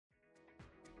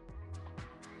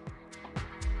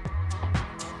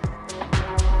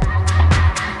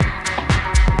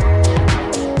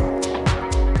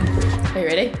you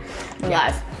ready? We're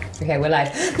live. Okay, we're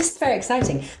live. This is very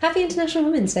exciting. Happy International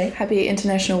Women's Day. Happy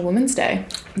International Women's Day.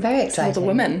 Very exciting. To all the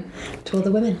women. To all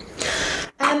the women.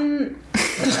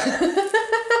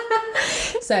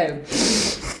 So, a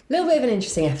little bit of an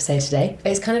interesting episode today.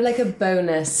 It's kind of like a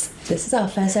bonus. This is our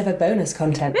first ever bonus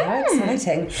content. How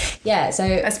exciting. Yeah, so...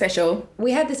 A special.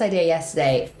 We had this idea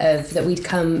yesterday of that we'd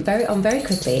come very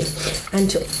quickly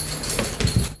and...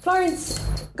 Florence!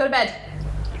 Go to bed.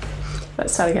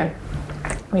 Let's start again.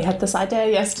 We had this idea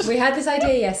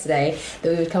yesterday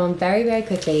that we would come on very, very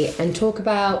quickly and talk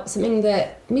about something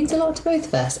that means a lot to both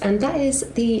of us, and that is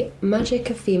the magic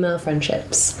of female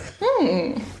friendships.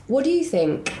 What do you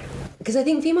think? Because I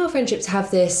think female friendships have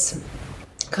this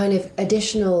kind of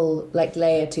additional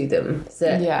layer to them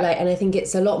that and I think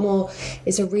it's a lot more,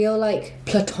 it's a real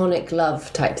platonic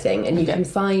love type thing, and you can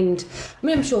find, I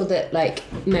mean, I'm sure that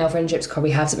male friendships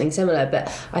probably have something similar, but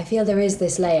I feel there is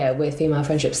this layer with female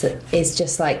friendships that is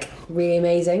just really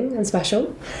amazing and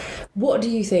special. What do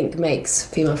you think makes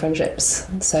female friendships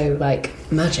so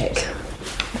magic?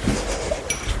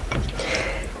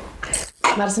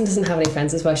 Madison doesn't have any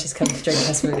friends, as well she's come to drink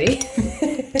her smoothie.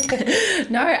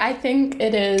 No, I think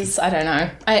it is, I don't know.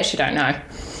 I actually don't know.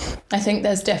 I think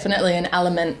there's definitely an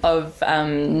element of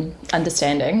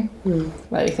understanding.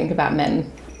 Where you think about men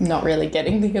not really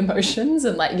getting the emotions,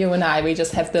 and you and I, we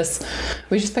just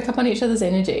pick up on each other's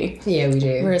energy. Yeah, we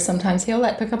do. Whereas sometimes Joe will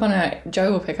pick up on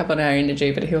our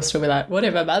energy, but he'll still be like,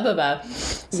 whatever, blah, blah, blah.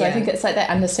 So I think it's that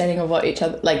understanding of what each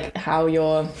other, how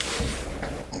you're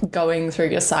going through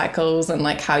your cycles and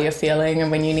how you're feeling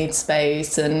and when you need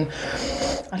space, and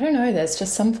I don't know, there's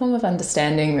just some form of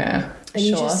understanding there.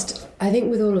 And I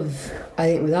think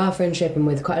with our friendship and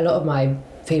with quite a lot of my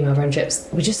female friendships,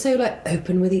 we're just so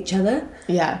open with each other.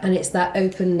 Yeah. And it's that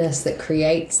openness that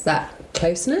creates that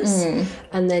closeness.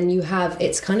 And then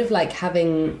it's kind of like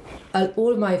having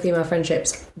all of my female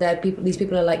friendships, these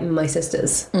people are like my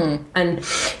sisters. And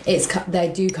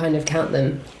they do kind of count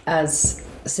them as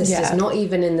sisters, not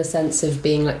even in the sense of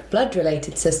being blood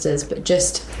related sisters, but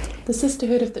just the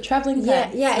sisterhood of the travelling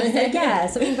pants.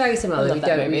 Something very similar. We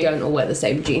don't all wear the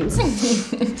same jeans.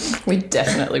 We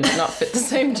definitely would not fit the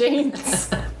same jeans.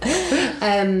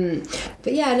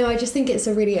 But I just think it's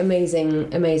a really amazing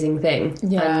thing.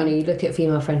 And you look at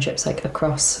female friendships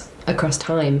across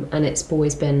time, and it's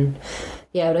always been.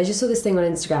 Yeah, but I just saw this thing on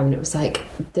Instagram, and it was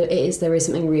there is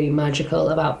something really magical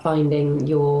about finding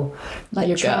your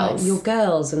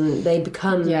girls, and they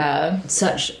become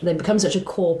such a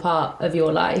core part of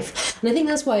your life. And I think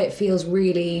that's why it feels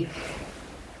really,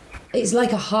 it's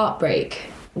like a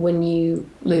heartbreak when you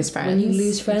lose friends.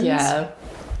 Yeah,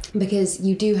 because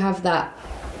you do have that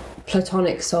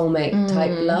platonic soulmate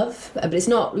type love, but it's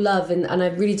not love, and I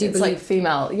really do believe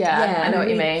female. I know what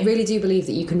you mean. Really do believe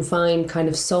that you can find kind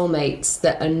of soulmates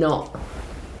that are not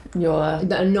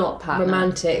partner.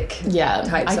 Romantic.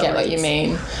 Type I get what you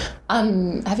mean.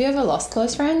 Have you ever lost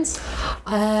close friends?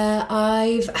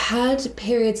 I've had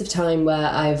periods of time where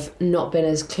I've not been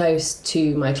as close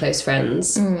to my close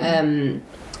friends.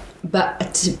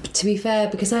 But to be fair,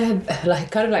 because I have,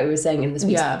 kind of like we were saying in this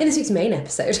week's main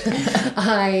episode,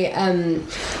 I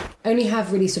only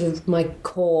have really sort of my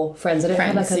core friends. I don't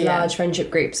have a large friendship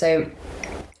group. So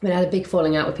I had a big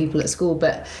falling out with people at school,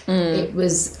 but it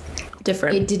was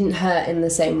different. It didn't hurt in the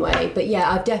same way. But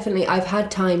I've had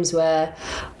times where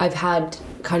I've had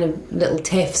kind of little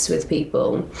tiffs with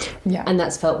people, and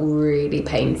that's felt really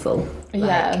painful.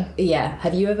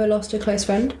 Have you ever lost a close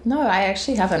friend? No, I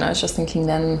actually haven't. I was just thinking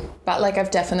then, but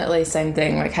I've definitely same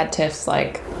thing, had tiffs.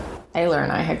 Ayla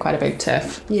and I had quite a big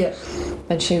tiff,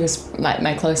 and she was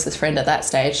my closest friend at that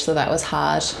stage, so that was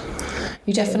hard.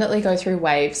 You definitely go through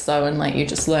waves though, and you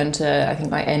just learn to, I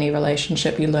think any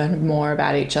relationship, you learn more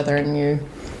about each other and you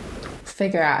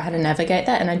figure out how to navigate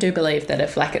that. And I do believe that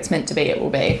if it's meant to be, it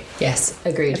will be. Yes,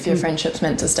 agreed. If your friendship's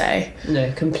meant to stay.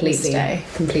 No, completely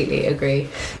agree.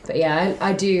 But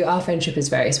I do, our friendship is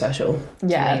very special to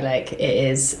me, it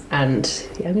is, and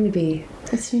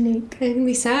it's unique. I'm gonna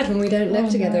be sad when we don't live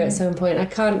together at some point. I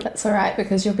can't. That's all right,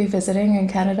 because you'll be visiting in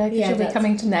Canada. You'll be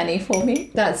coming to nanny for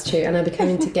me. That's true, and I'll be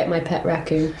coming to get my pet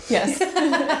raccoon. Yes.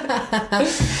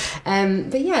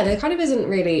 But there kind of isn't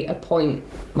really a point.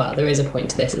 Well, there is a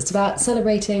point to this. It's about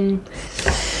celebrating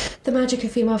the magic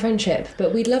of female friendship.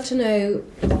 But we'd love to know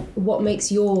what makes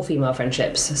your female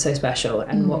friendships so special,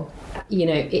 and what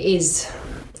it is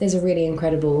a really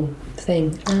incredible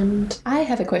thing. And I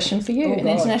have a question for you, an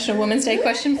International Women's Day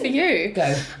question for you.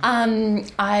 Go.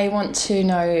 I want to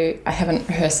know, I haven't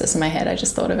rehearsed this in my head, I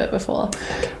just thought of it before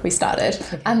we started.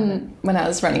 When I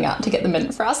was running out to get the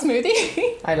mint for our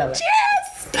smoothie. I love it. Yes!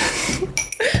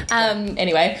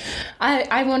 Anyway,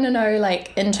 I want to know,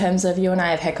 like, in terms of you and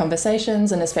I have had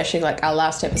conversations, and especially like our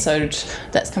last episode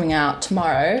that's coming out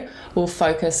tomorrow will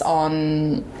focus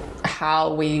on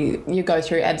how you go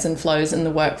through ebbs and flows in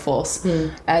the workforce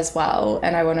as well.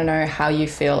 And I want to know how you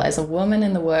feel as a woman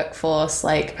in the workforce,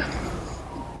 like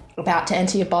about to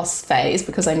enter your boss phase,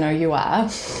 because I know you are.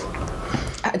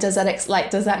 Does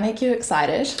that make you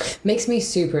excited? Makes me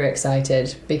super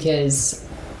excited because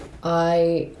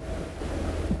I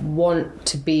want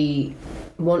to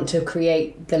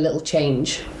create the little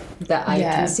change that I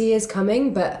can see is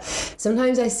coming, but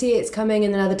sometimes I see it's coming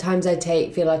and then other times I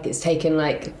feel like it's taken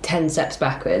like 10 steps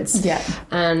backwards. Yeah.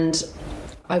 And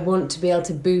I want to be able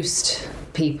to boost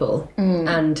people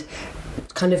and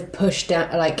kind of push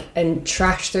down, like, and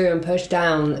trash through and push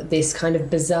down this kind of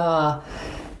bizarre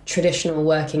traditional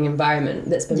working environment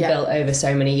that's been built over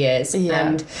so many years.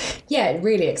 And it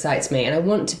really excites me, and I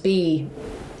want to be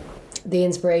the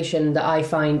inspiration that I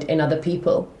find in other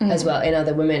people as well, in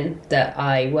other women that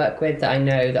I work with, that I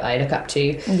know, that I look up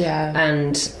to.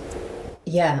 And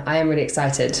I am really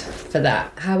excited for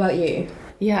that. How about you?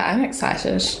 Yeah, I'm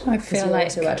excited. I feel like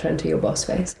also about to enter your boss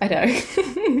phase. I know.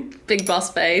 Big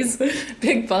boss phase.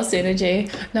 Big boss energy.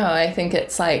 No, I think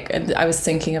it's like, I was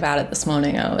thinking about it this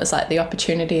morning. I was like, the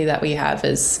opportunity that we have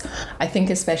is, I think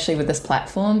especially with this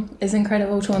platform, is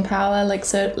incredible to empower like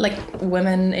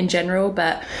women in general,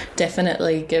 but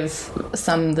definitely give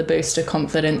some the boost of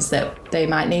confidence that they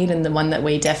might need, and the one that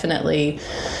we definitely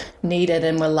needed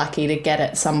and were lucky to get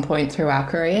at some point through our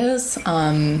careers.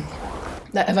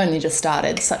 That have only just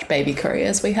started, such baby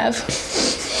careers we have.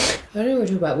 I don't know what you're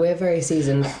talking about. We're very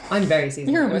seasoned. I'm very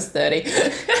seasoned. You're almost 30.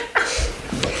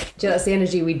 That's the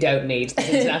energy we don't need. This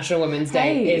International Women's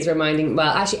Day is reminding...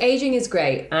 Well, actually, ageing is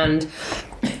great, and...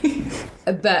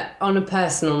 But on a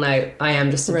personal note, I am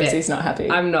just a bit... Rosie's not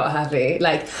happy. I'm not happy.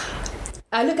 Like...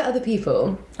 I look at other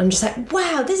people, I'm just like,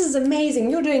 wow, this is amazing.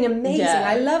 You're doing amazing. Yeah.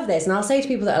 I love this. And I'll say to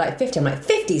people that are like 50, I'm like,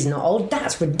 50's not old.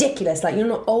 That's ridiculous. Like, you're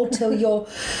not old till you're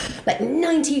like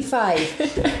 95.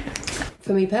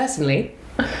 For me personally,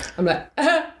 I'm like,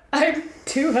 I'm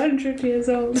 200 years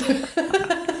old.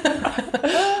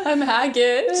 I'm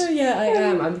haggard. Oh, yeah, I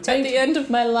am. I'm at the end of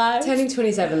my life. Turning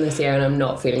 27 this year, and I'm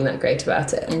not feeling that great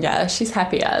about it. Yeah, she's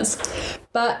happy as.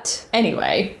 But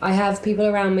anyway, I have people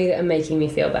around me that are making me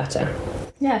feel better.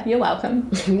 Yeah, you're welcome.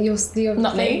 You're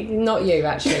not me. Not you,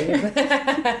 actually.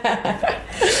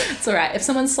 It's all right. If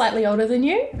someone's slightly older than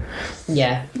you,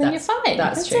 then you're fine.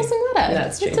 That's true. It doesn't matter.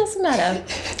 That's true. It doesn't matter.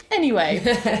 Anyway,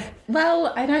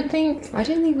 well, I don't think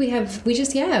we have. We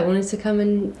just wanted to come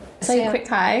and say a quick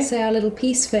hi. Say our little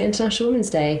piece for International Women's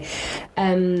Day.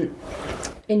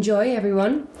 Enjoy,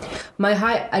 everyone. My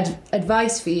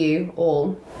advice for you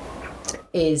all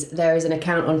is there is an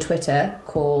account on Twitter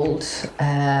called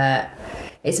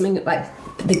it's something like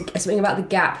something about the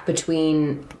gap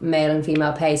between male and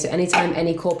female pay. So anytime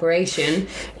any corporation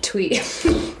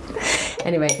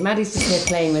anyway, Maddie's just here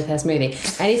playing with her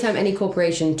smoothie. Anytime any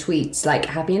corporation tweets like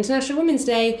Happy International Women's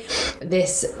Day,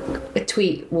 this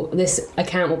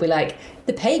account will be like,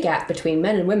 the pay gap between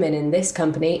men and women in this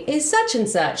company is such and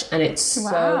such, and it's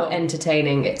so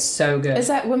entertaining. It's so good. Is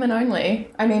that women only?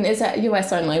 I mean, is that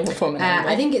US only for women only?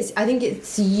 I think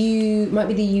it's might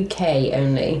be the UK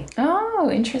only.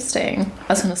 Oh, interesting.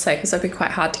 I was going to say, because it'd be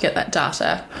quite hard to get that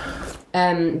data.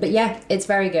 But yeah, it's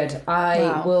very good.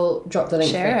 I will drop the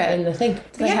link in the thing. Do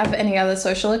they have any other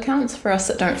social accounts for us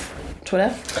that don't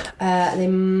Twitter?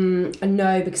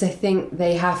 No, because I think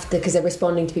they have to, because they're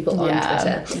responding to people on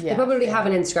Twitter. They probably have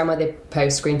an Instagram where they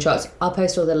post screenshots. I'll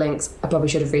post all the links. I probably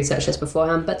should have researched this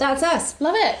beforehand, but that's us.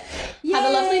 Love it. Yay. Have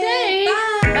a lovely day. Bye.